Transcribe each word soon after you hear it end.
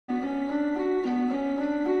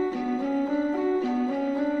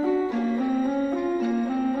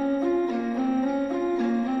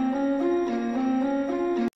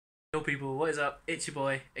Yo people, what is up? It's your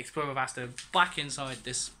boy, Explorer with Aston, back inside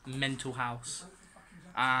this mental house.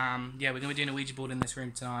 Yeah, we're going to be doing a Ouija board in this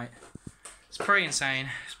room tonight. It's pretty insane,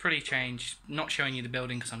 it's pretty changed. Not showing you the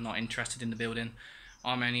building because I'm not interested in the building.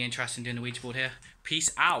 I'm only interested in doing the Ouija board here. Peace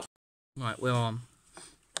out. Right, we're on.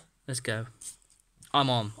 Let's go. I'm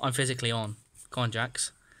on. I'm physically on. Come on,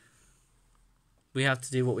 Jax. We have to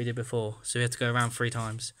do what we did before, so we have to go around 3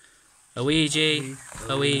 times. A Ouija,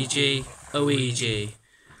 a Ouija, a Ouija.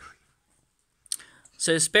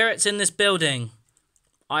 So spirits in this building.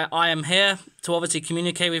 I am here to obviously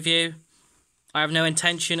communicate with you. I have no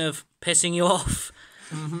intention of pissing you off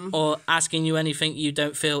or asking you anything you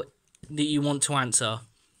don't feel that you want to answer.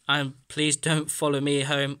 Please don't follow me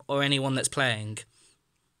home or anyone that's playing.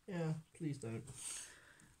 Yeah, please don't.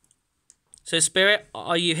 So spirit,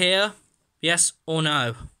 are you here? Yes or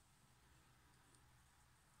no?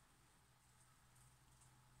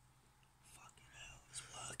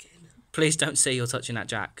 Please don't say you're touching that,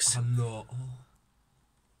 Jax. I'm not. Oh.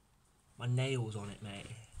 My nail's on it, mate.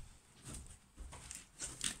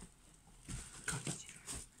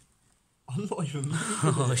 I'm not even moving.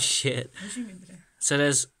 Oh, shit. So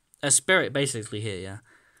there's a spirit basically here, yeah?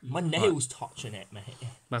 My nail's touching it, mate.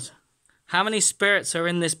 But how many spirits are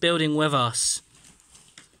in this building with us?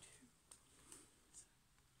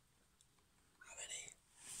 How many?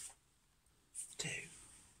 2.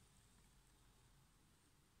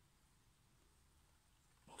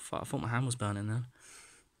 Oh, fuck, I thought my hand was burning then.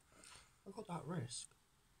 I got that risk.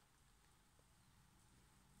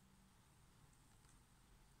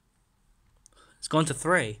 It's gone to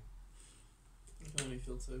 3. I can only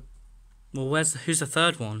feel 2. Well, who's the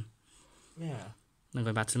third one? Yeah. I'm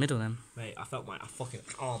going back to the middle then. Mate, I felt my fucking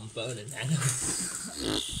arm burning then.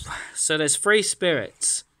 So there's 3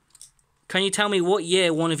 spirits. Can you tell me what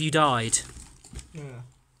year one of you died? Yeah.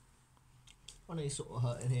 My knee's sort of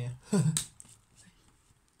hurting here. I'm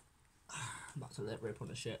about to let rip on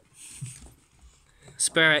the shit.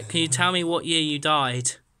 Spirit, can you tell me what year you died?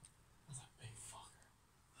 That's a big fucker.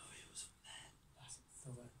 Oh, he was that's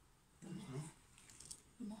the way.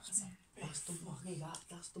 That's the fucking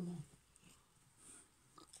that's the mom.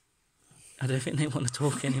 I don't think they want to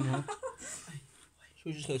talk anymore. Should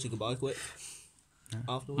we just go to goodbye quick? No.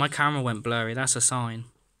 Afterwards? My camera went blurry, that's a sign.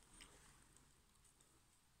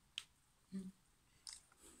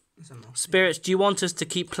 Spirits, do you want us to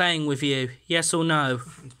keep playing with you? Yes or no?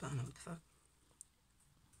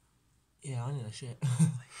 Yeah, I need a shit.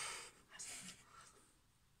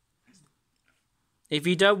 If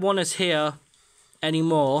you don't want us here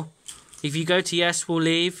anymore, if you go to yes, we'll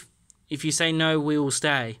leave. If you say no, we will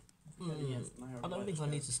stay. I don't think I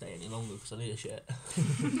need to stay any longer because I need a shit.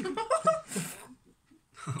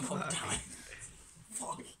 God damn it.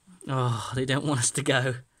 Fuck. Oh, they don't want us to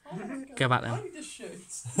go. Go back then. I need a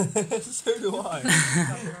shit. So do I.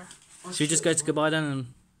 Should we just go to goodbye then?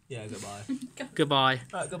 And Yeah, goodbye. goodbye.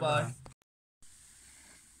 Right, goodbye.